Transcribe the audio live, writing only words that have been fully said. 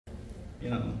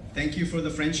thank you for the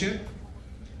friendship.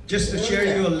 Just to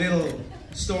share you a little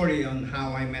story on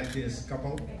how I met this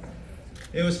couple.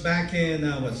 It was back in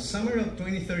summer of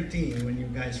 2013 when you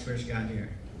guys first got here.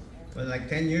 It was like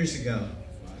 10 years ago.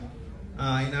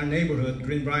 In our neighborhood,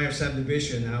 Greenbrier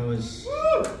subdivision, I was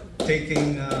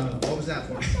taking, what was that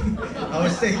for? I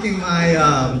was taking my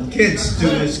kids to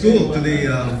the school, to the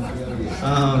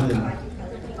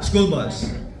school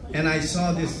bus. And I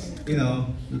saw this,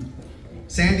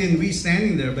 Sandy and we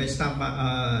standing there, but I stopped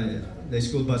by the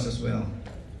school bus as well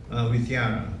with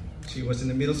Tiara. She was in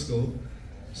the middle school.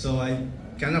 So I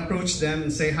kind of approached them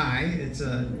and say hi. It's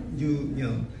a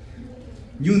new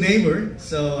neighbor.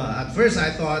 So at first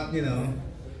I thought,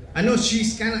 I know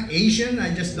she's kind of Asian.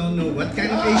 I just don't know what kind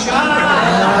of Asian. So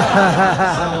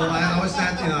I was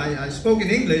not, I spoke in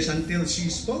English until she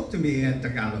spoke to me in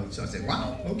Tagalog. So I said,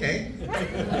 wow, okay.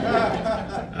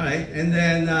 All right. And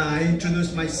then I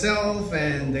introduced myself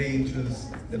and they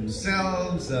introduced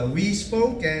themselves. We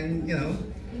spoke and,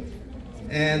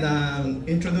 and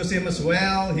introduced him as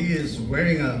well. He is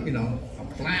wearing a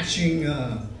flashing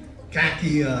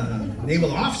khaki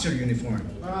naval officer uniform.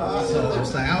 So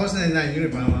it's like I wasn't in that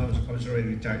uniform. I was already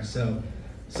retired. So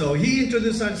he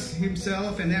introduced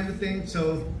himself and everything.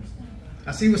 So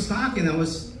as he was talking,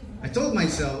 I told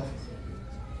myself,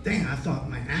 dang, I thought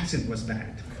my accent was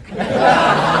bad. I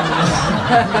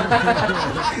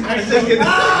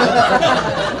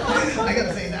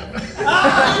gotta say that.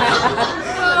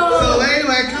 So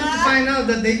anyway, I come to find out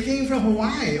that they came from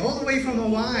Hawaii, all the way from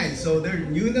Hawaii. So they're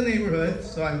new in the neighborhood,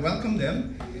 so I welcomed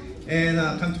them. And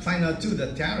come to find out too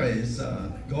that Tara is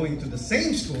going to the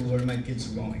same school where my kids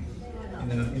are going,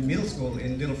 in middle school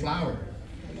in Little Flower.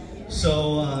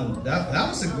 So that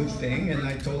was a good thing. And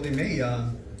I told him, hey,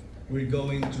 we're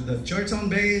going to the church on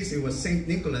base. It was St.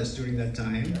 Nicholas during that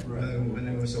time when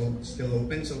it was still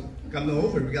open. So come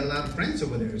over. We got a lot of friends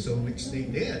over there, so which they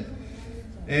did.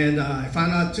 And I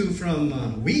found out too from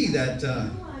that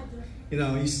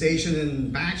he's stationed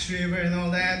in Bax River and all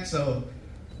that. So,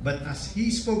 but as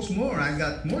he spoke more, I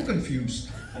got more confused.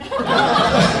 So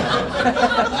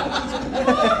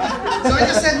I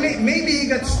just said maybe he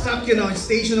got stuck,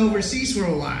 stationed overseas for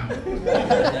a while.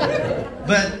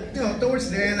 But towards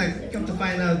the end, I come to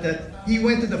find out that he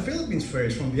went to the Philippines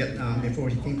first from Vietnam before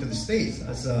he came to the States,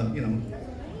 as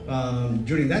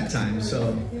during that time.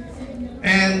 So,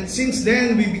 and since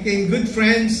then we became good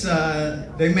friends.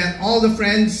 They met all the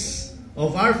friends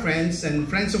of our friends and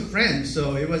friends of friends.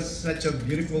 So it was such a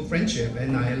beautiful friendship,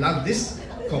 and I love this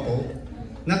couple.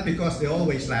 Not because they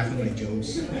always laugh at my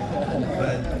jokes,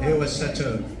 but it was such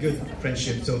a good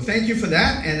friendship. So thank you for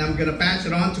that, and I'm gonna pass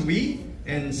it on to Wee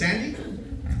and Sandy.